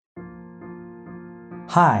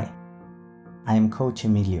Hi, I am Coach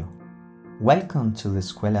Emilio. Welcome to the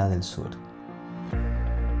Escuela del Sur.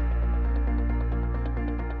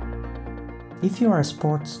 If you are a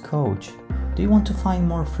sports coach, do you want to find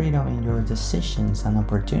more freedom in your decisions and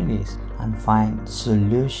opportunities and find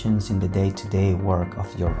solutions in the day-to-day work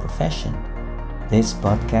of your profession? This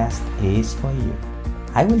podcast is for you.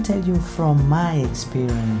 I will tell you from my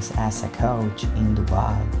experience as a coach in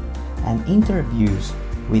Dubai and interviews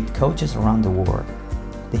with coaches around the world,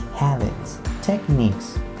 the habits,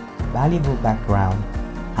 techniques, valuable background,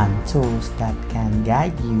 and tools that can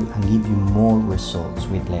guide you and give you more results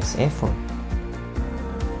with less effort.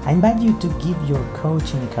 I invite you to give your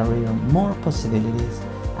coaching career more possibilities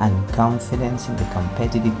and confidence in the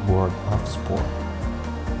competitive world of sport.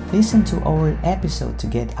 Listen to our episode to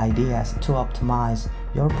get ideas to optimize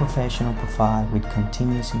your professional profile with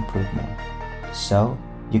continuous improvement, so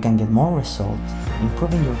you can get more results,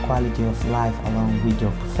 improving your quality of life along with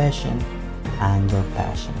your profession and your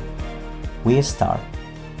passion. We start.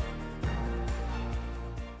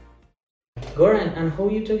 Goran, and how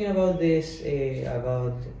are you talking about this,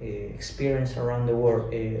 experience around the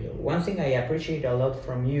world? One thing I appreciate a lot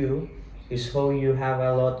from you is how you have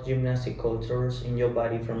a lot of gymnastic cultures in your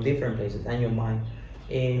body from different places and your mind.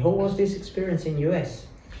 How was this experience in US?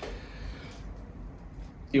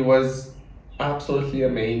 It was absolutely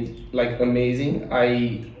amazing.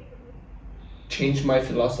 I changed my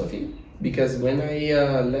philosophy because when I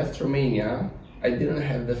left Romania, I didn't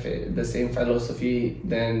have the same philosophy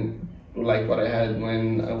than like what I had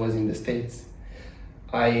when I was in the States.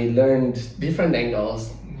 I learned different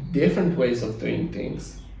angles, different ways of doing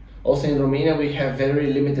things. Also in Romania, we have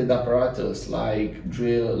very limited apparatus like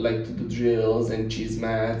to do drills and cheese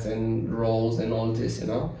mats and rolls and all this,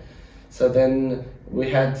 So then we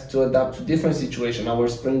had to adapt to different situation. Our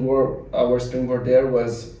springboard there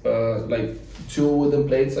was like two wooden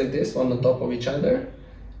plates like this, one on top of each other.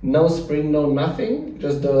 No spring, no nothing.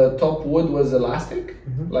 Just the top wood was elastic,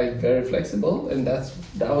 like very flexible, and that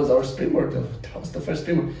was our springboard. That was the first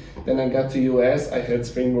springboard. Then I got to US. I had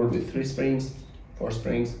springboard with 3 springs, 4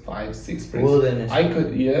 springs, 5, 6 springs. Wooden.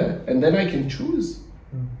 And then I can choose.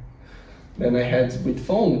 Then I had with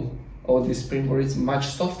foam. This springboard is much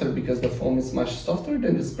softer because the foam is much softer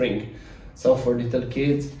than the spring. So for little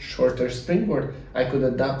kids, shorter springboard, I could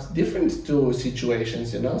adapt different to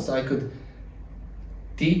situations, So I could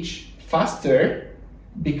teach faster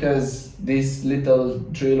because this little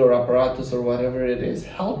drill or apparatus or whatever it is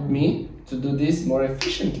helped me to do this more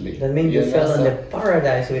efficiently. That means you fell in the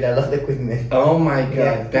paradise with a lot of equipment. Oh my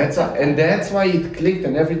God, yeah. That's why it clicked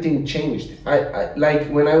and everything changed. I like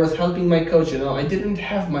when I was helping my coach, I didn't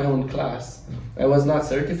have my own class. I was not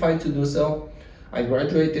certified to do so. I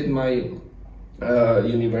graduated my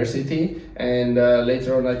university and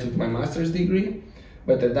later on I took my master's degree.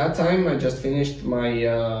 But at that time I just finished my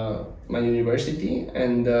university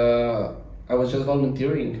and I was just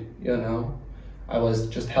volunteering, I was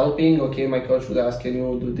just helping. Okay, my coach would ask, can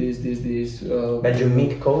you do this? But you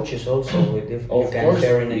meet coaches also with different. Of course,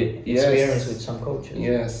 share an experience with some coaches.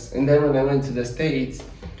 Yes, and then when I went to the States,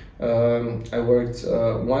 I worked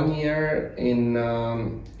 1 year in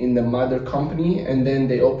the mother company, and then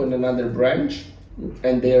they opened another branch,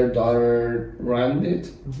 and their daughter ran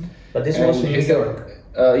it. But this was in New York.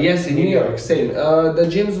 Yes, in New York, same. The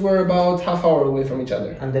gyms were about half hour away from each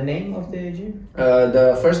other. And the name of the gym?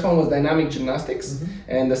 The first one was Dynamic Gymnastics,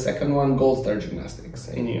 and the second one Gold Star Gymnastics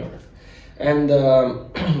in New York. And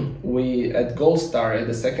we at Gold Star, at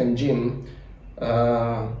the second gym,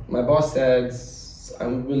 my boss said, "I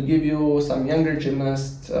will give you some younger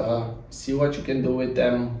gymnasts, see what you can do with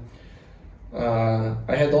them."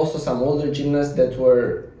 I had also some older gymnasts that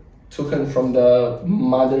were taken from the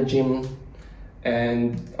mother gym.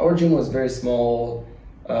 And our gym was very small.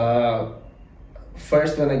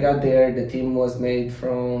 First, when I got there, the team was made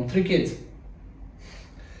from 3 kids.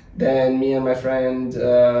 Then me and my friend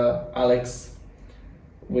Alex,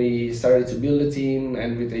 we started to build a team,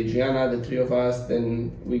 and with Adriana, the 3 of us,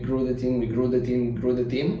 then we grew the team,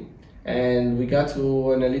 and we got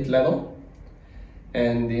to an elite level.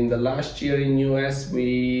 And in the last year in US, we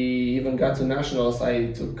even got to nationals.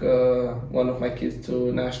 I took one of my kids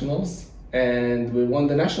to nationals. And we won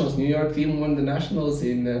the nationals. New York team won the nationals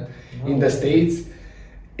in the States.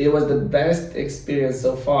 It was the best experience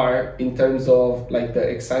so far in terms of like the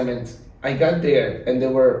excitement. I got there and they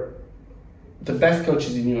were the best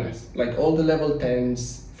coaches in US, like all the level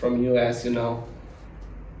 10s from US,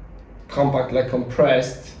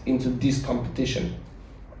 compressed into this competition.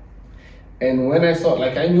 And when I saw,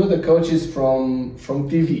 I knew the coaches from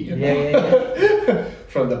TV,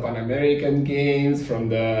 from the Pan American Games, from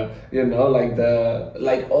the,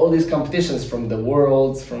 like all these competitions, from the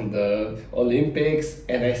Worlds, from the Olympics,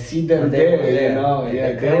 and I see them there,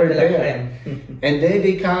 they were there. And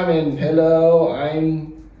they come and, hello,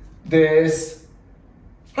 I'm Goran.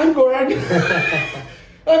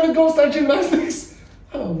 I'm a Gold Star Gymnastics.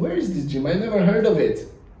 Oh, where is this gym? I never heard of it.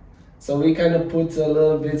 So we kind of put a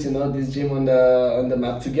little bit, this gym on the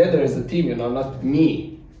map together as a team, not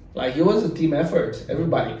me. Like, it was a team effort,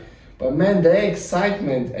 everybody. But man, the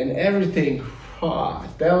excitement and everything,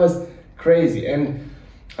 that was crazy. And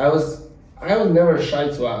I was never shy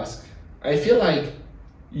to ask. I feel like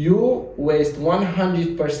you waste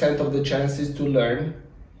 100% of the chances to learn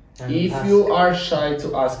if you are shy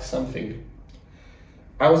to ask something.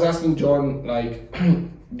 I was asking John, like,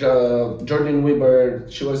 Jordan Weber,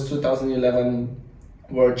 she was 2011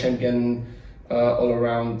 world champion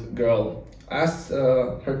all-around girl. Asked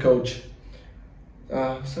her coach,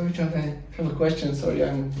 sorry John, I have a question, sorry,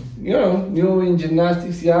 I'm new in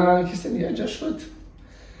gymnastics, young. He said, yeah, just shoot.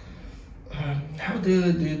 How do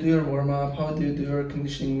you do your warm-up? How do you do your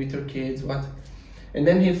conditioning with your kids? What? And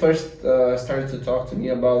then he first started to talk to me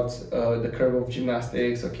about the curve of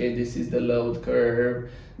gymnastics. Okay, this is the load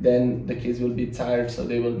curve. Then the kids will be tired, so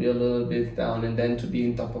they will be a little bit down. And then to be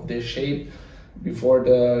in top of their shape before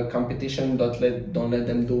the competition, don't let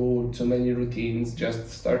them do too many routines. Just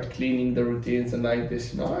start cleaning the routines and like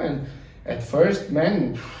this, And at first,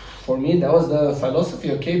 man, for me that was the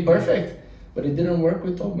philosophy. Okay, perfect, but it didn't work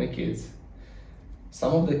with all my kids.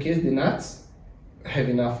 Some of the kids did not have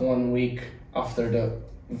enough 1 week after the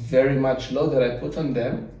very much load that I put on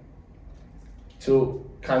them to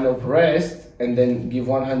kind of rest and then give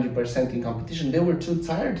 100% in competition. They were too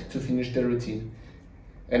tired to finish their routine.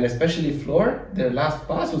 And especially floor, their last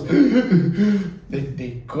pass was,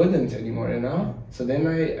 they couldn't anymore, So then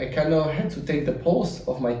I kind of had to take the pulse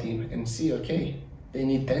of my team and see, okay, they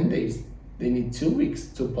need 10 days, they need 2 weeks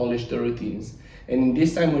to polish the routines. And in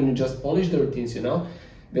this time when you just polish the routines,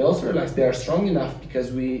 they also realize they are strong enough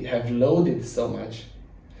because we have loaded so much.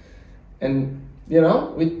 And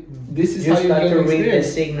this is you how you start get to read the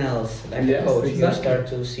experience. signals like a coach. Exactly. You start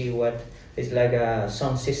to see what is like a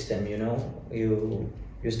sound system.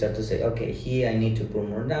 You start to say, okay, here I need to put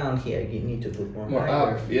more down. Here I need to put more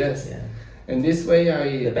up. Yes. Yeah. And this way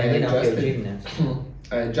I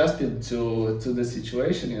adjusted to the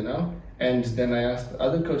situation, And then I asked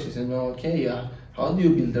other coaches, okay, how do you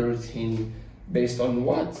build a routine based on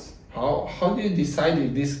what? How do you decide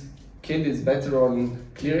if this kid is better on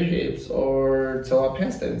clear hips or toe-up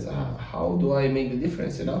handstands? How do I make the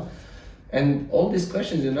difference, And all these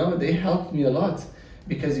questions, they helped me a lot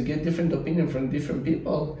because you get different opinion from different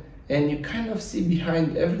people and you kind of see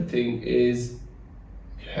behind everything is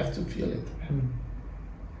you have to feel it.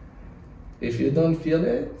 If you don't feel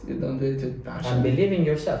it, you don't do it with passion. And believe in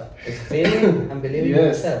yourself. It's feeling and believing in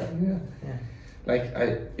yourself. Yeah. Like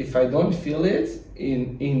if I don't feel it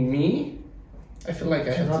in me, I feel like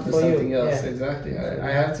I have to do something else. Yeah. Exactly.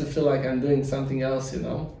 I have to feel like I'm doing something else,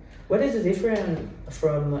 What is the difference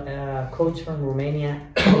from a coach from Romania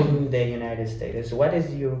in the United States? What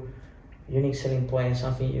is your unique selling point and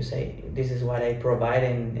something you say, this is what I provide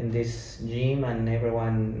in this gym, and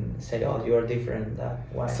everyone say, oh, you're different?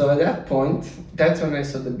 Why? So at that point, that's when I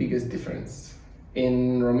saw the biggest difference.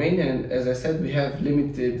 In Romania, as I said, we have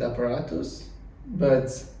limited apparatus, but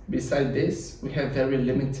beside this, we have very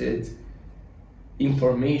limited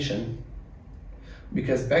information.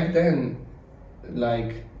 Because back then,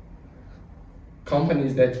 like,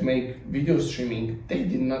 companies that make video streaming, they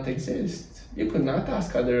did not exist. You could not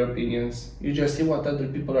ask other opinions. You just see what other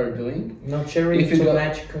people are doing. Not sharing too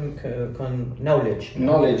much knowledge.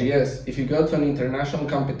 Knowledge, yes. If you go to an international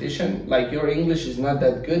competition, like your English is not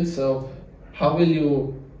that good, so how will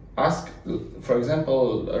you ask, for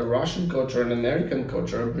example, a Russian coach or an American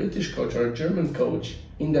coach or a British coach or a German coach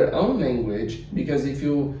in their own language? Because if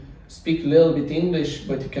you speak a little bit English,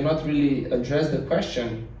 but you cannot really address the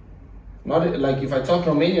question, not like if I talk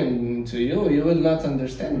Romanian to you, you will not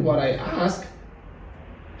understand what I ask.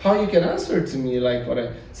 How you can answer to me like what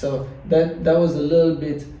I, so that was a little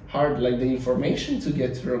bit hard, like the information to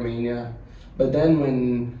get to Romania. But then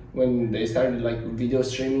when they started like video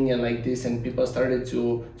streaming and like this, and people started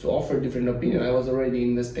to offer different opinion, I was already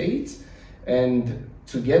in the States, and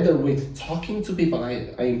together with talking to people,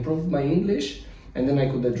 I improved my English, and then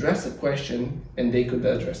I could address a question and they could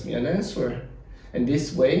address me an answer. And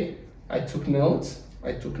this way, I took notes,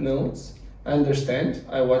 I understand,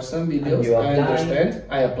 I watch some videos, I understand,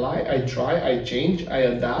 I apply, I try, I change, I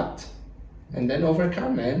adapt, and then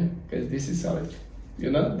overcome, man. Because this is how it,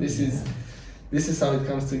 this is how it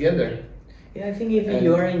comes together. Yeah, I think if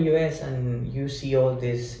you are in US and you see all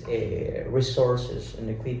these resources and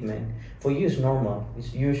equipment, for you it's normal,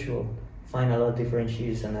 it's usual. Find a lot of different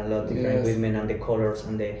shoes and a lot of different equipment and the colors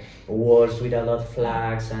and the walls with a lot of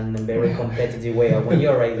flags and a very competitive way. And when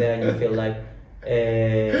you're right there and you feel like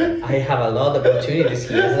I have a lot of opportunities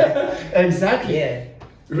here. It's like, exactly. Yeah.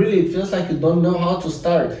 Really, it feels like you don't know how to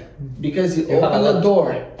start because you open the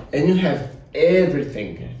door and you have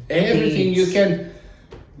everything. Everything you can.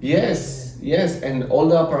 Yes, and all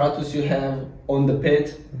the apparatus you have on the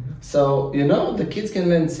pit. So, the kids can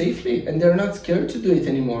learn safely and they're not scared to do it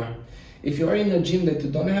anymore. If you are in a gym that you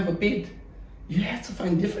don't have a pit, you have to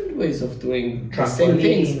find different ways of doing the same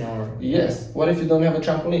things. Yes. What if you don't have a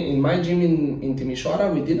trampoline? In my gym in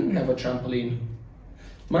Timișoara, we didn't have a trampoline.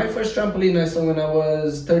 My first trampoline I saw when I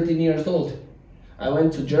was 13 years old. I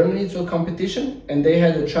went to Germany to a competition and they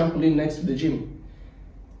had a trampoline next to the gym.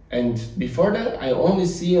 And before that, I only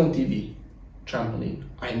see on TV trampoline.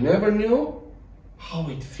 I never knew how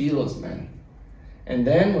it feels, man. And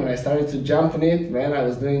then when I started to jump on it, man, I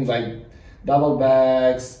was doing like double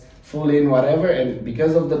backs, full in, whatever. And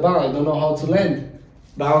because of the bounce, I don't know how to land.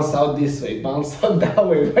 Bounce out this way, bounce out that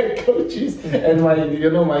way. My coaches and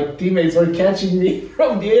my teammates were catching me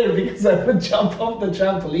from the air because I would jump off the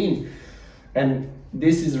trampoline. And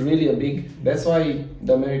this is really that's why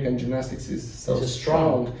the American gymnastics is so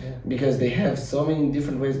strong, because they have so many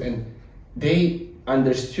different ways and they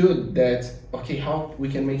understood that, okay, how we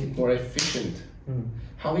can make it more efficient.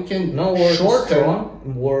 How we can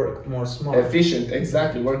work more smart. Efficient,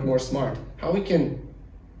 exactly, work more smart. How we can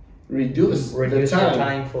reduce the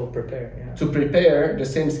time for prepare. To prepare the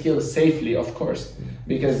same skills safely, of course.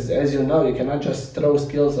 Because as you know, you cannot just throw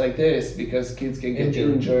skills like this because kids can get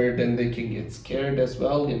injured and they can get scared as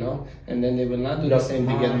well, and then they will not do the same.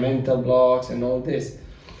 They get mental blocks and all this.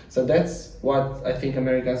 So that's what I think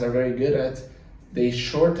Americans are very good at. They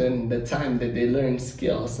shorten the time that they learn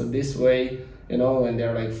skills. So this way, when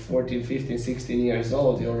they're like 14, 15, 16 years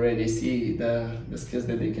old, you already see the skills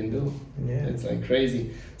that they can do. Yeah. It's like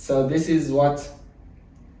crazy. So this is what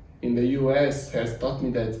in the US has taught me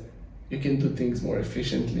that you can do things more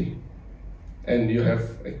efficiently. And you have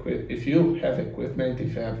if you have equipment,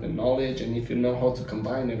 if you have the knowledge, and if you know how to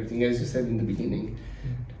combine everything, as you said in the beginning,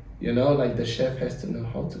 like the chef has to know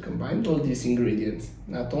how to combine all these ingredients,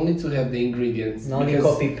 not only to have the ingredients. Not only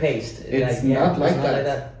copy paste. It's not like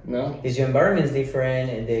that. No. Because your environment is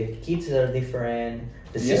different, the kids are different,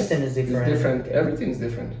 the system is different. It's different. Everything's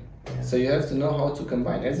different. Yeah. So you have to know how to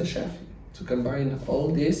combine as a chef, to combine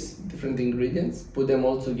all these different ingredients, put them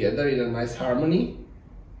all together in a nice harmony.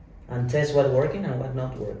 And test what's working and what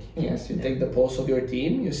not working. Yes, you take the pulse of your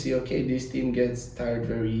team, you see, okay, this team gets tired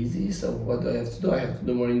very easy, so what do I have to do? I have to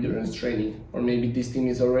do more endurance training. Or maybe this team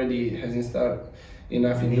has installed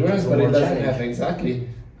enough endurance, but it doesn't have exactly.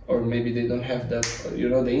 Or maybe they don't have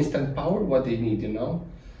the instant power, what they need,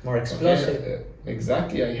 More explosive. Okay,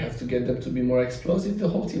 exactly, I have to get them to be more explosive, the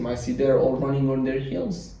whole team. I see they're all running on their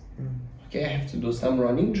heels. Okay, I have to do some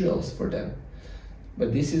running drills for them.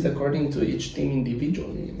 But this is according to each team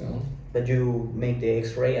individually, But you make the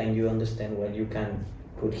X-ray and you understand what you can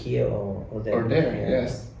put here or there. Or there,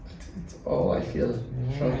 yes. It's all I feel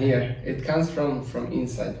from here. It comes from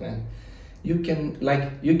inside, man. You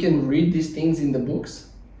can read these things in the books,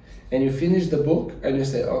 and you finish the book and you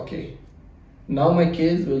say, okay, now my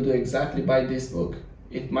kids will do exactly by this book.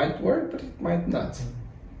 It might work, but it might not.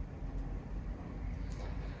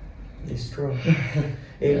 It's true.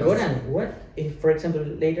 Yes. Goran, what if, for example,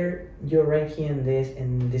 later you're right here in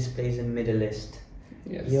this place in Middle East?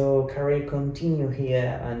 Yes. Your career continue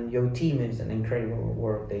here, and your team is an incredible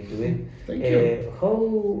work they do it. Thank you.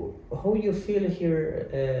 How you feel here?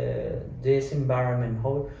 This environment,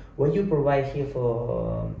 what you provide here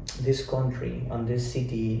for this country and this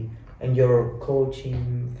city, and your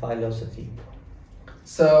coaching philosophy?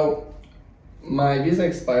 So, my visa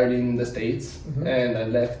expired in the States, and I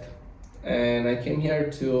left. And I came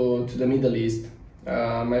here to the Middle East.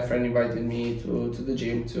 My friend invited me to the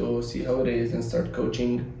gym to see how it is and start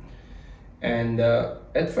coaching. And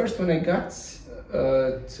at first when I got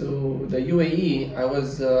to the UAE, I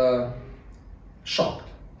was shocked,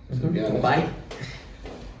 to be honest. Why?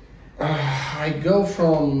 I go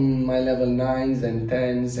from my level 9s and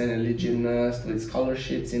 10s and elite gymnast with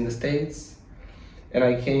scholarships in the States, and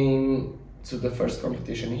I came to the first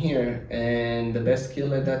competition here, and the best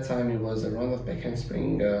skill at that time, it was a round of back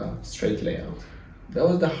handspring straight layout. That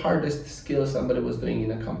was the hardest skill somebody was doing in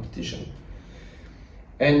a competition.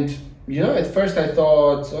 And at first I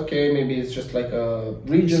thought, okay, maybe it's just like a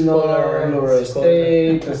regional or a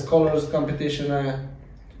state, a scholars competition. I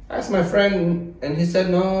asked my friend and he said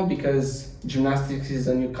no, because gymnastics is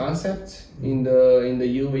a new concept in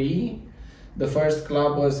the UAE. The first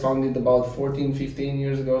club was founded about 14-15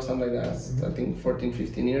 years ago, something like that. I think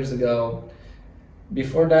 14-15 years ago.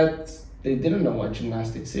 Before that, they didn't know what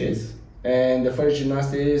gymnastics is. And the first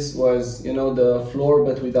gymnastics was, the floor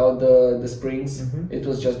but without the springs. It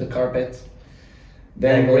was just the carpet.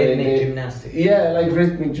 Then like rhythmic gymnastics. Yeah, like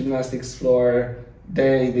rhythmic gymnastics floor.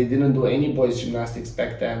 They didn't do any boys gymnastics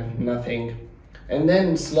back then, nothing. And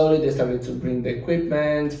then slowly they started to bring the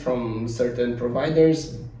equipment from certain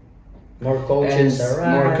providers. More coaches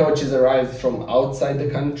arrived from outside the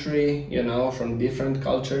country, from different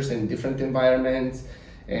cultures and different environments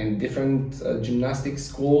and different gymnastics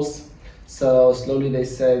schools. So slowly they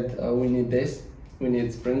said, we need this. We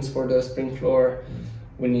need springs for the spring floor.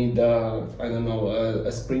 We need,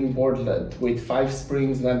 a springboard with 5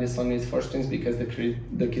 springs, not this one with 4 springs, because the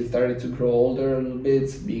kids started to grow older a little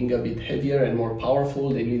bit, being a bit heavier and more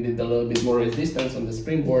powerful. They needed a little bit more resistance on the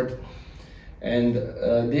springboard. And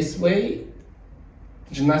this way,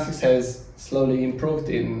 gymnastics has slowly improved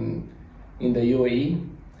in the UAE.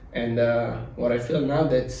 And what I feel now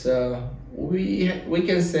that we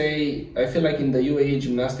can say, I feel like in the UAE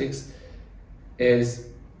gymnastics is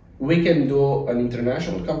we can do an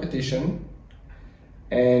international competition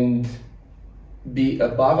and be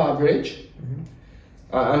above average.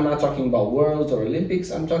 I'm not talking about Worlds or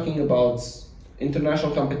Olympics, I'm talking about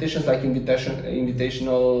international competitions like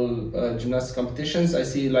invitational gymnastics competitions. I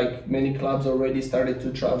see like many clubs already started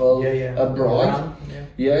to travel abroad.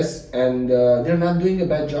 Yes, and they're not doing a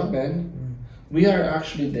bad job, man. We are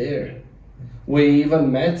actually there. We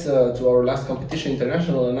even met to our last competition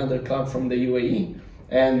international, another club from the UAE.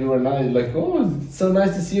 And we were now like, oh, it's so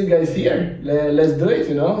nice to see you guys here. Let's do it,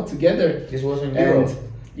 together. This was in Europe.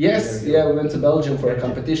 Yes, we went to Belgium for a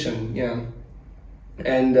competition,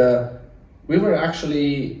 And we were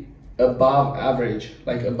actually above average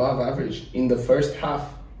in the first half.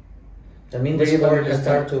 I mean, the sport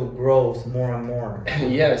start to grow more and more.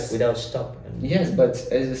 Yes. Without stop. Yes, but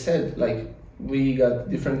as I said, we got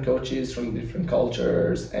different coaches from different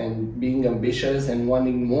cultures and being ambitious and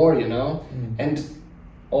wanting more, And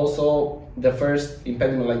also the first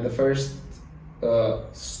impediment, the first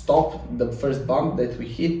stop, the first bump that we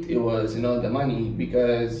hit, it was the money,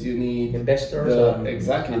 because you need investors.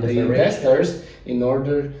 The investors in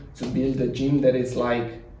order to build a gym that is like,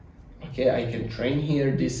 okay, I can train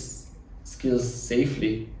here these skills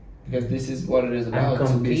safely, because this is what it is about, and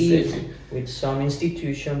to be safe with some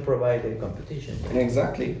institution provided competition.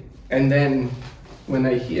 Exactly. And then when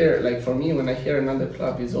I hear, when I hear another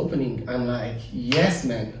club is opening, I'm like, yes,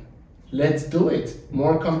 man, let's do it.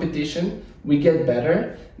 More competition, we get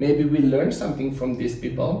better. Maybe we learn something from these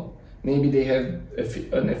people. Maybe they have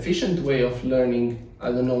an efficient way of learning,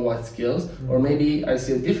 I don't know what skills, or maybe I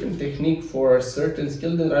see a different technique for a certain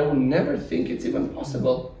skill that I would never think it's even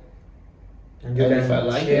possible. And you can if I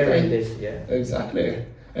like share it, this, exactly.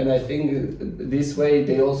 And I think this way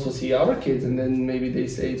they also see our kids, and then maybe they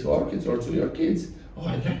say to our kids or to your kids, oh,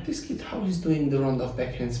 I like this kid, how he's doing the round of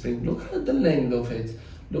back handspring. Look at the length of it.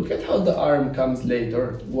 Look at how the arm comes late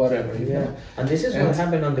or whatever. And this is what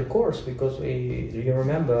happened on the course, because you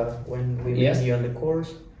remember when we met you on the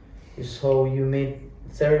course, so you met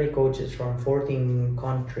 30 coaches from 14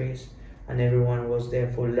 countries, and everyone was there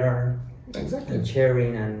for learn. Exactly. And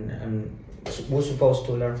sharing and was supposed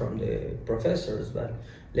to learn from the professors, but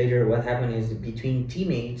later what happened is between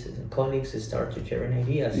teammates and colleagues they start to share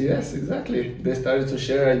ideas. Yes, exactly. They started to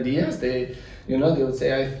share ideas. They would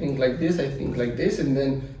say, I think like this, and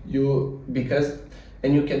then you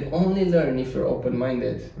can only learn if you're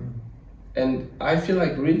open-minded. And I feel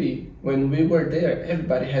like really, when we were there,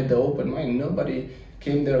 everybody had the open mind. Nobody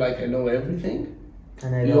came there like, I know everything.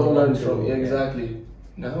 And I you all learn from exactly.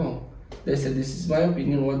 No. They said, this is my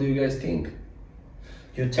opinion, what do you guys think?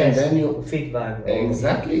 You test, and then feedback.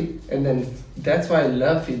 Exactly. And then that's why I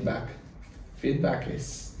love feedback. Feedback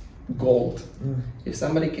is gold. If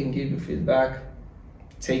somebody can give you feedback,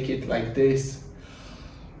 take it like this.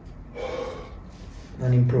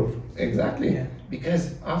 And improve. Exactly. Yeah.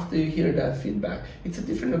 Because after you hear that feedback, it's a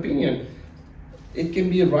different opinion. It can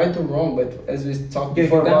be right or wrong, but as we talked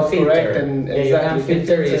before about correct and exactly, you can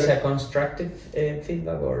filter is a constructive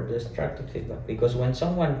feedback or destructive feedback. Because when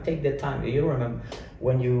someone take the time, you remember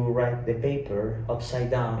when you write the paper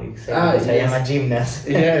upside down, you say, I am a gymnast.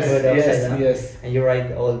 Yes. And you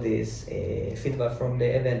write all this feedback from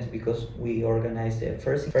the event, because we organized the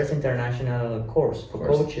first international course for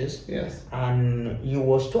coaches. Yes. And you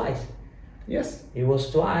was twice. Yes. It was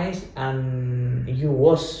twice, and you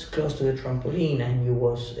was close to the trampoline, and you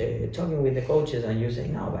was talking with the coaches, and you say,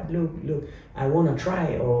 no, but look, I want to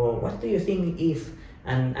try, or what do you think if?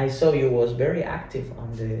 And I saw you was very active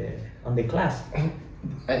on the class.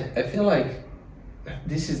 I feel like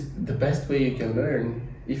this is the best way you can learn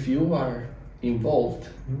if you are involved.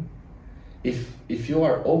 Mhm. If you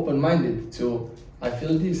are open-minded to, I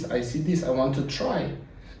feel this, I see this, I want to try.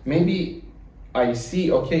 Maybe I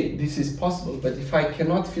see, okay, this is possible, but if I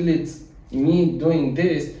cannot feel it, me doing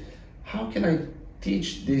this, how can I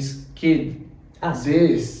teach this kid Ask.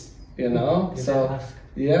 this, you know? You So, can ask.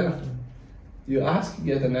 yeah, you ask, you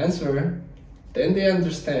get an answer, then they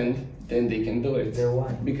understand, then they can do it. The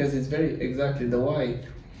why. Because it's very, exactly, the why.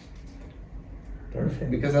 Perfect.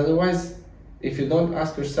 Because otherwise, if you don't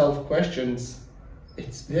ask yourself questions,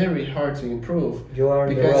 it's very hard to improve. You are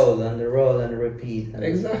on Because- the road and repeat. And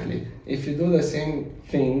Exactly. If you do the same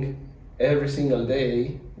thing every single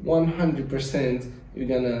day, 100% you're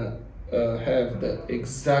gonna have the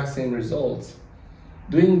exact same results.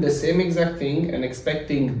 Doing the same exact thing and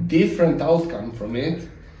expecting different outcome from it,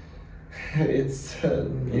 it's you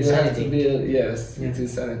have to Insanity. be, yes, Yeah. it's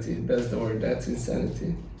insanity. That's the word. That's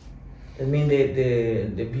insanity. I mean,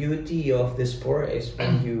 the beauty of the sport is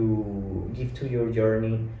when you give to your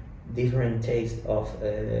journey different taste of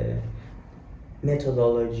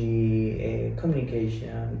methodology,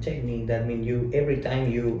 communication, technique. That means you every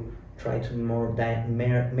time you try to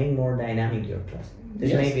make more dynamic your class. This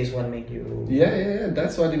Yes. maybe is what make you Yeah.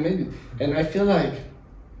 That's what it made it. And I feel like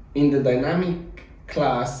in the dynamic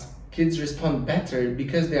class, kids respond better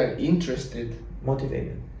because they are interested.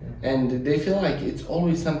 motivated. Yeah. And they feel like it's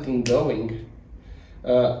always something going.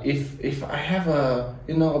 If I have a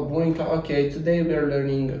boring class, okay, today we are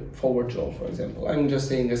learning forward roll, for example. I'm just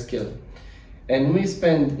saying a skill, and we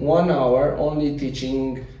spend 1 hour only teaching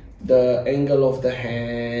the angle of the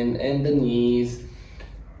hand and the knees.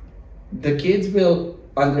 The kids will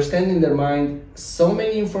understand in their mind so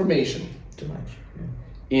many information Too much.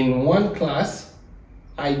 Yeah. in one class.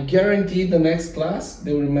 I guarantee the next class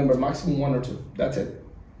they will remember maximum 1 or 2. That's it.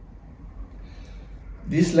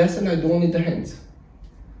 This lesson I do only the hands.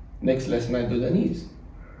 Next lesson I do the knees.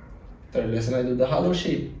 Third lesson I do the hollow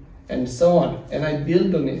shape, and so on. And I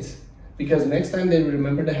build on it because next time they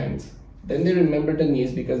remember the hands. Then they remember the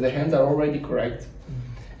knees because the hands are already correct.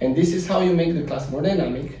 And this is how you make the class more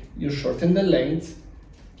dynamic. You shorten the length.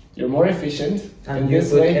 You're more efficient. And you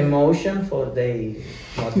this put way, emotion for they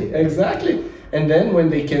motivate. exactly. And then when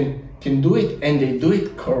they can do it and they do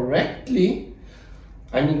it correctly,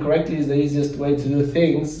 I mean correctly is the easiest way to do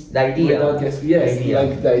things. The idea. Yes, The idea.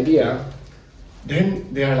 like the idea. Then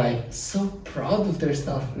they are like so proud of their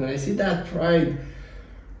stuff. And I see that pride,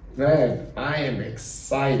 man, I am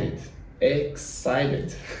excited.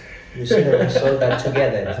 Excited. You see the result that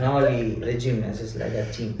together. It's not only the gymnast, it's like a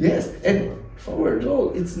team. Yes, and forward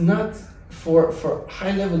roll, it's not for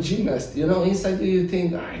high level gymnasts. You know, inside you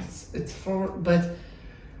think, it's for, but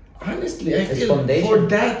honestly, I It's feel foundation. for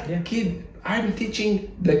that Yeah. kid, I'm teaching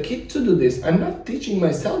the kid to do this. I'm not teaching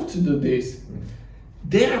myself to do this.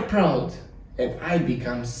 They are proud, and I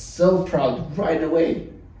become so proud right away.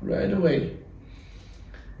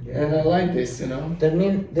 Yeah. And I like this, you know. That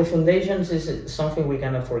means the foundations is something we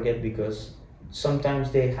cannot forget because sometimes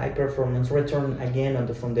the high performance return again on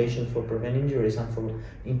the foundation for prevent injuries and for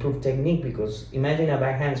improved technique. Because imagine a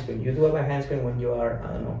back handspring. You do a back handspring when you are,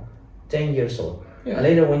 I don't know, 10 years old. Yeah. And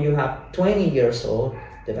later when you have 20 years old,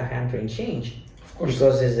 the back handspring change. Of course.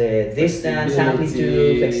 Because there's a distance,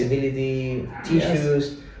 amplitude, Flexibility. flexibility,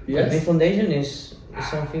 tissues. Yes. I mean, foundation is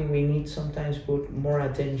something we need sometimes put more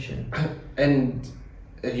attention. And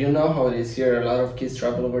you know how it is here. A lot of kids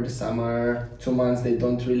travel over the summer. 2 months they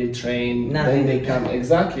don't really train. Nothing. Then they come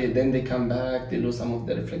Then they come back. They lose some of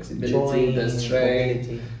their flexibility, Joint, the strength.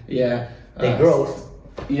 mobility. Yeah. They grow.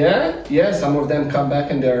 Yeah. Some of them come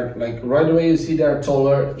back and they're like right away. You see they're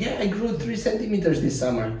taller. Yeah, I grew 3 centimeters this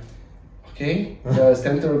summer. Okay, the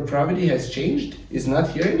center of gravity has changed. It's not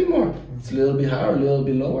here anymore. It's a little bit higher, a little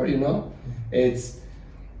bit lower. You know,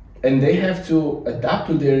 and they have to adapt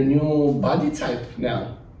to their new body type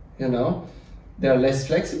now. You know, they're less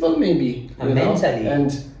flexible maybe. And you know? mentally. And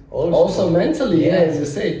Also. also mentally, Yeah. as you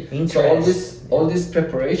say. Interest. So all these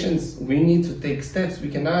preparations, we need to take steps. We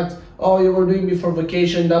cannot. Oh, you were doing before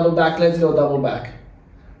vacation, double back. Let's go double back.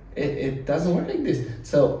 It doesn't work like this.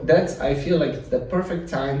 So I feel like it's the perfect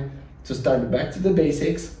time to start back to the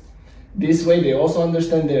basics. This way, they also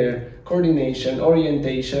understand their coordination,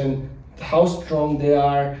 orientation, how strong they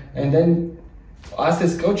are, and then us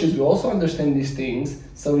as coaches, we also understand these things,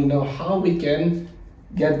 so we know how we can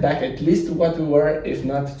get back at least to what we were, if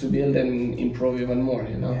not to build and improve even more,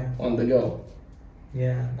 you know, on the go.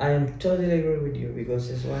 Yeah, I am totally agree with you, because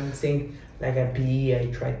it's one thing, like a PE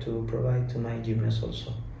I try to provide to my gymnasts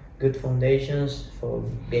also. Good foundations for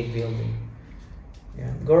big building.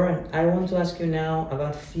 Yeah. Goran, I want to ask you now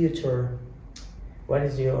about future. What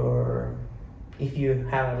is your, if you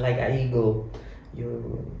have like an eagle,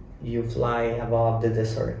 you fly above the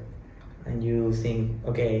desert, and you think,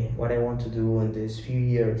 okay, what I want to do in these few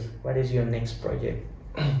years, what is your next project?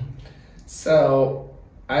 So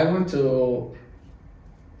I want to,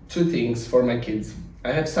 two things for my kids.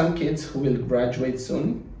 I have some kids who will graduate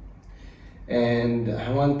soon, and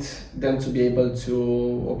I want them to be able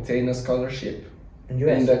to obtain a scholarship In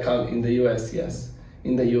US? in the US. Yes,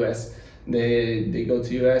 in the US, they go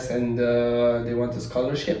to US and they want a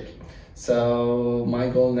scholarship. So my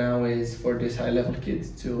goal now is for these high level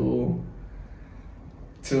kids to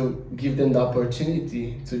give them the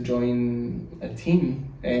opportunity to join a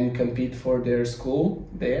team and compete for their school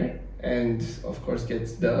there, and of course get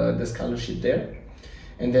the scholarship there.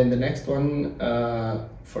 And then the next one,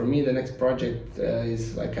 for me, the next project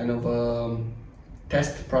is like kind of a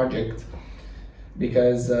test project,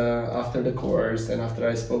 because after the course and after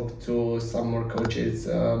I spoke to some more coaches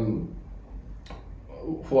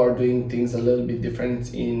who are doing things a little bit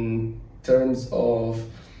different in terms of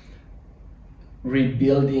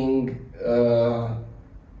rebuilding a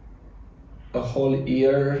whole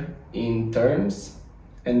year in terms,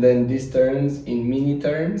 and then these terms in mini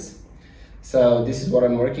terms. So this is what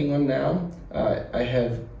I'm working on now. I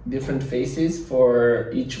have different phases for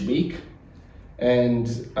each week, and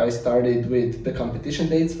I started with the competition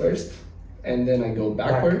dates first, and then I go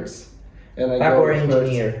backwards. And I backward go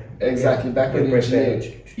engineer. Exactly, backward engineer.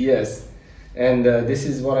 Yes, and this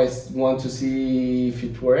is what I want to see if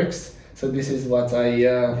it works. So this is what I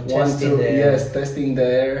want to, testing the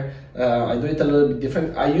air. I do it a little bit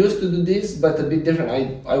different. I used to do this, but a bit different.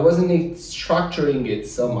 I wasn't structuring it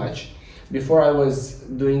so much. Before I was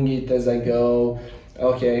doing it as I go.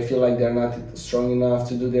 Okay, I feel like they're not strong enough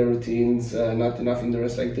to do their routines, not enough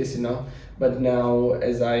endurance like this, you know. But now,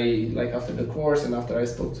 as I, like after the course and after I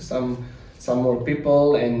spoke to some more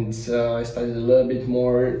people, and I studied a little bit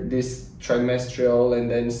more this trimestral and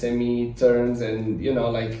then semi turns, and you know,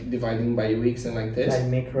 like dividing by weeks and like this. Like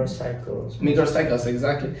microcycles. Microcycles,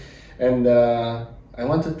 exactly. And I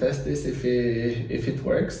want to test this if it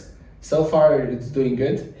works. So far, it's doing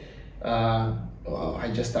good. I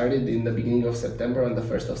just started in the beginning of September, on the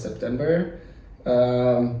 1st of September.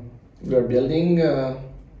 We are building,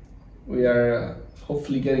 we are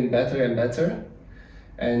hopefully getting better and better.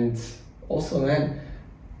 And also, man,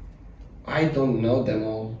 I don't know them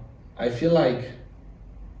all. I feel like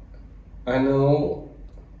I know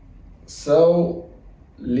so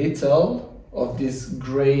little of this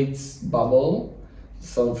great bubble.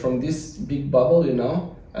 So from this big bubble, you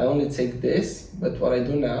know, I only take this, but what I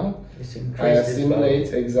do now, I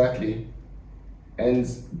assimilate, exactly, and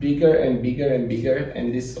bigger and bigger and bigger.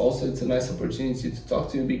 And this also, it's a nice opportunity to talk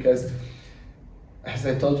to you, because as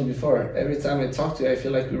I told you before, every time I talk to you, I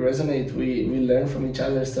feel like we resonate, we learn from each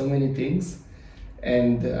other so many things.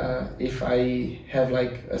 And if I have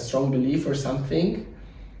like a strong belief or something,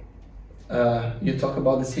 you talk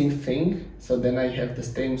about the same thing, so then I have the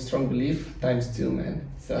same strong belief times 2, man.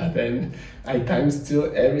 So then I times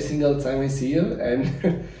 2 every single time I see you,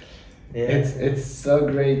 and it's so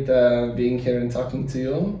great being here and talking to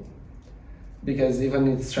you, because even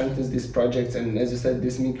it strengthens these projects, and as you said,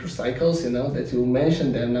 these microcycles, you know, that you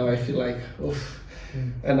mentioned them. Now I feel like,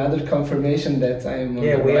 another confirmation that I'm on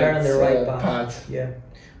the right path. Yeah.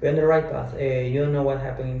 We're on the right path. You don't know what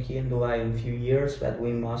happened here in Dubai in a few years, but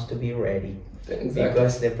we must be ready. Exactly.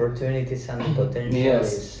 Because the opportunities and the potential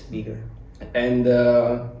is bigger. And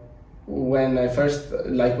when I first,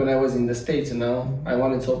 like when I was in the States, you know, I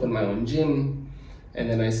wanted to open my own gym, and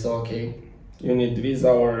then I saw, okay, you need visa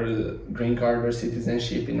or green card or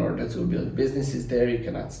citizenship in order to build businesses there. You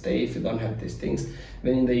cannot stay if you don't have these things.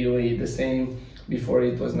 Then in the UAE, the same. Before,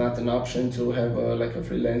 it was not an option to have like a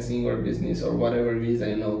freelancing or business or whatever visa,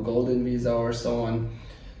 you know, golden visa or so on.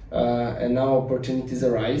 And now opportunities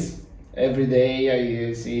arise. Every day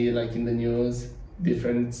I see, like in the news,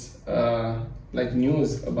 different like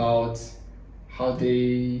news about how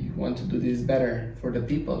they want to do this better for the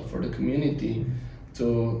people, for the community,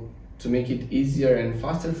 to make it easier and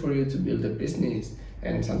faster for you to build a business,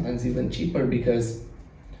 and sometimes even cheaper, because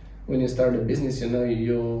when you start a business, you know,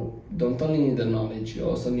 you don't only need the knowledge, you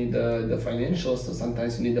also need the financials. So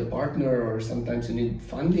sometimes you need a partner, or sometimes you need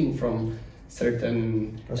funding from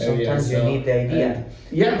certain Or sometimes areas. you need the idea.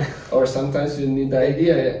 Yeah, or sometimes you need the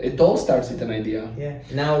idea. It all starts with an idea. Yeah.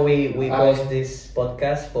 Now we post this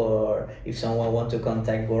podcast for if someone want to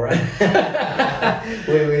contact Goran.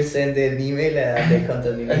 We will send an email the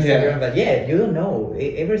contact in Instagram. But yeah, you don't know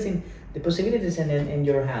everything. The possibilities in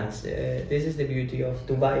your hands. This is the beauty of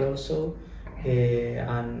Dubai also.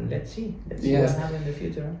 And let's see what happens in the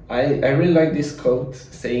future. I really like this quote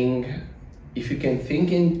saying, if you can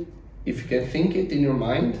think it in your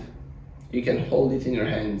mind, you can hold it in your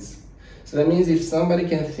hands. So that means if somebody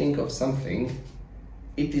can think of something,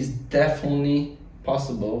 it is definitely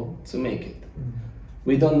possible to make it.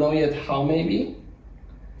 We don't know yet how, maybe,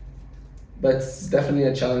 but it's definitely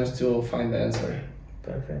a challenge to find the answer.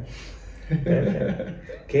 Perfect.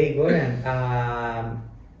 Okay, Goran.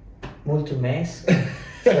 Mulțumesc.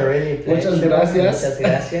 Really Muchas gracias. Muchas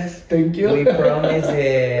gracias. Thank you. We promise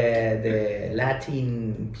the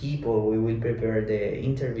Latin people we will prepare the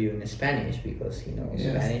interview in Spanish because he knows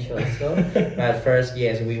Spanish also. But first,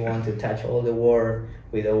 yes, we want to touch all the world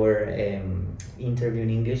with our interview in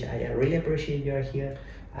English. I really appreciate you are here.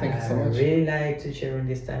 Thank you so much. I really like to share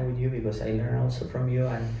this time with you because I learn also from you,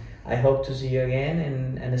 and I hope to see you again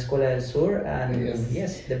in Escuela del Sur, and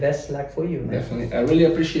yes, the best luck for you. Man. Definitely. I really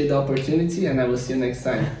appreciate the opportunity, and I will see you next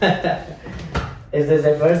time. Is this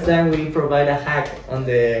the first time we provide a hack in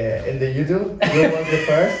the YouTube? You was the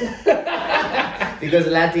first? Because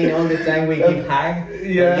Latin all the time we give hack.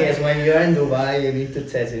 Yeah. But yes, when you're in Dubai, you need to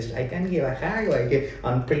test this. I can give a hack, or I give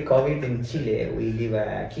on pre-COVID in Chile, we give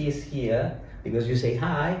a kiss here because you say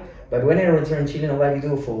hi. But when I return Chile, nobody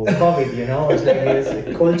do for COVID, you know? It's like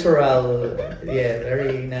this cultural,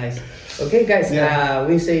 very nice. Okay, guys,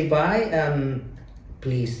 we say bye.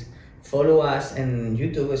 Please follow us on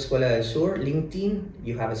YouTube, Escuela del Sur, LinkedIn.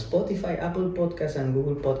 You have Spotify, Apple Podcasts, and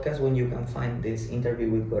Google Podcasts when you can find this interview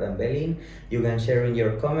with Goran Velin. You can share in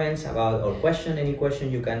your comments about or any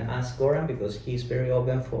question you can ask Goran because he's very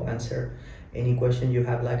open for answer any question you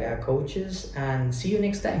have like our coaches. And see you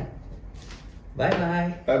next time.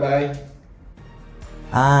 Bye-bye. Bye-bye.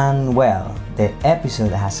 And well, the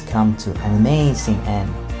episode has come to an amazing end.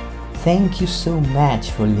 Thank you so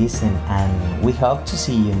much for listening, and we hope to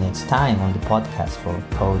see you next time on the podcast for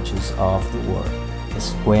Coaches of the World,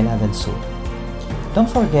 Escuela del Sur. Don't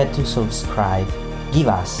forget to subscribe, give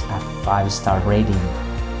us a 5-star rating,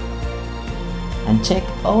 and check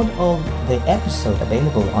out all the episodes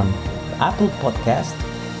available on Apple Podcast,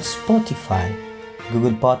 Spotify,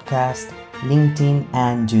 Google Podcast, LinkedIn,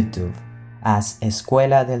 and YouTube as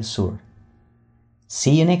Escuela del Sur.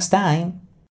 See you next time!